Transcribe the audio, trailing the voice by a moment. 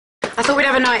I thought we'd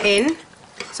have a night in.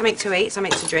 Something to eat,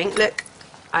 something to drink. Look,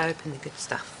 I opened the good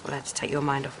stuff. Well, I had to take your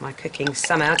mind off my cooking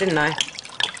somehow, didn't I?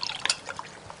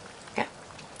 Yeah.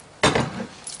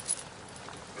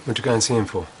 What'd you go and see him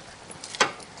for?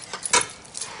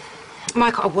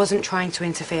 Michael, I wasn't trying to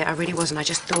interfere. I really wasn't. I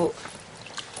just thought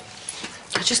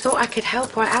I could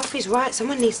help. Right? Alfie's right.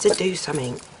 Someone needs to do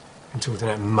something. You're talking to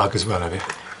that mug as well, have you?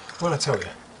 What'd I tell you?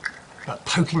 About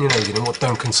poking your nose in what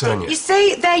don't concern you. You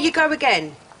see, there you go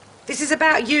again. This is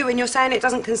about you, and you're saying it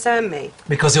doesn't concern me.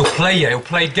 Because he'll play you. He'll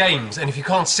play games, and if you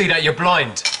can't see that, you're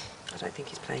blind. I don't think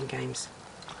he's playing games.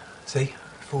 See?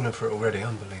 Falling for it already.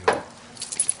 Unbelievable.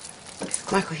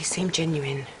 Michael, he seemed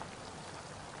genuine.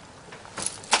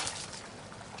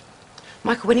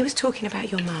 Michael, when he was talking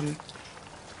about your mum,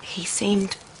 he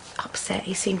seemed upset.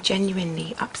 He seemed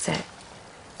genuinely upset.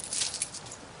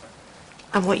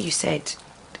 And what you said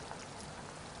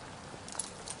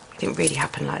didn't really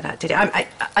happen like that, did it?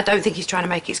 I don't think he's trying to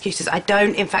make excuses. I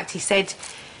don't. In fact, he said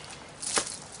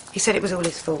it was all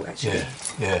his fault, actually.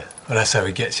 Yeah. Well, that's how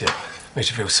he gets you.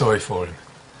 Makes you feel sorry for him.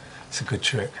 It's a good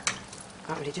trick.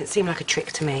 Oh, but it didn't seem like a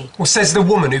trick to me. Well, says the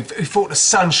woman who thought the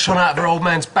sun shone out of her old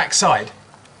man's backside.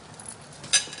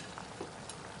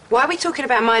 Why are we talking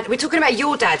about we're talking about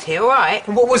your dad here, all right?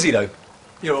 And what was he, though?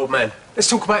 Your old man. Let's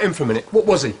talk about him for a minute. What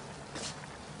was he?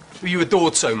 Who you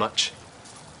adored so much?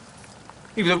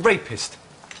 He was a rapist.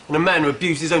 And a man who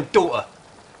abused his own daughter.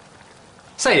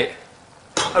 Say it.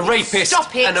 A rapist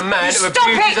and a man who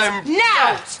abused his own...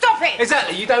 Now! Stop it!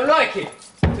 Exactly. You don't like it.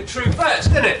 The truth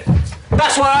first, isn't it?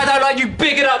 That's why I don't like you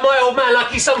bigging up my old man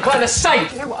like he's some kind of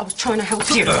saint. You know what? I was trying to help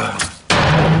you.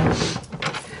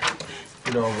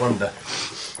 You know,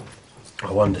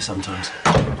 I wonder sometimes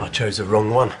I chose the wrong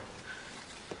one.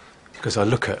 Because I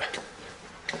look at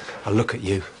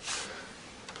you.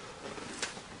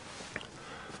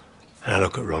 And I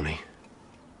look at Ronnie.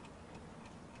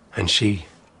 And she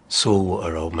saw what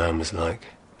her old man was like.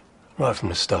 Right from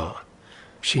the start.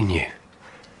 She knew.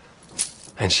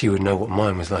 And she would know what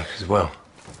mine was like as well.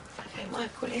 Okay,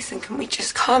 Michael, listen, can we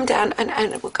just calm down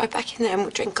and we'll go back in there and we'll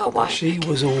drink our wine? She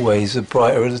was always the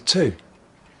brighter of the two.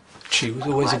 She was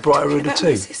always the brighter of the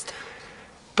two.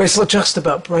 But it's not just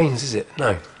about brains, is it?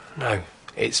 No.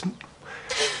 It's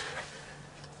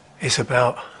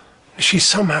about...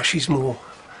 She's more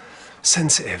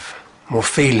sensitive, more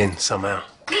feeling somehow.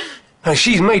 And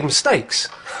she's made mistakes.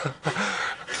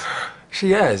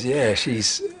 She has, yeah.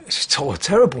 She's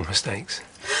terrible mistakes.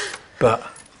 But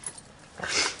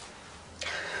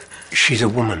she's a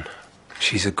woman.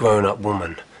 She's a grown-up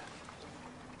woman.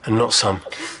 And not some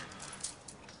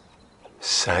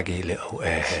saggy little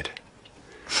airhead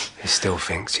who still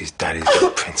thinks his daddy's little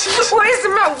princess. What is the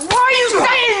matter? Why are you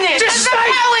saying this? Just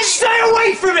stay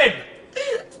away from him!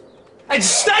 And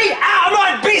stay out of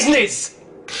my business!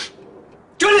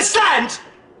 Do you understand?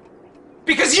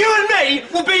 Because you and me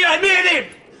will be like me and him!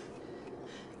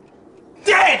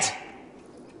 Dead!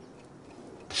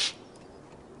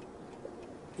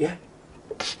 Yeah?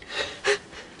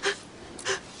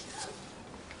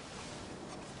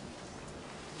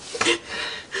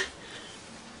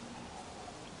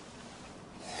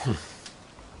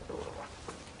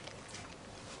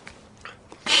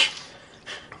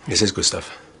 This is good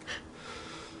stuff.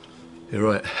 You're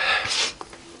right.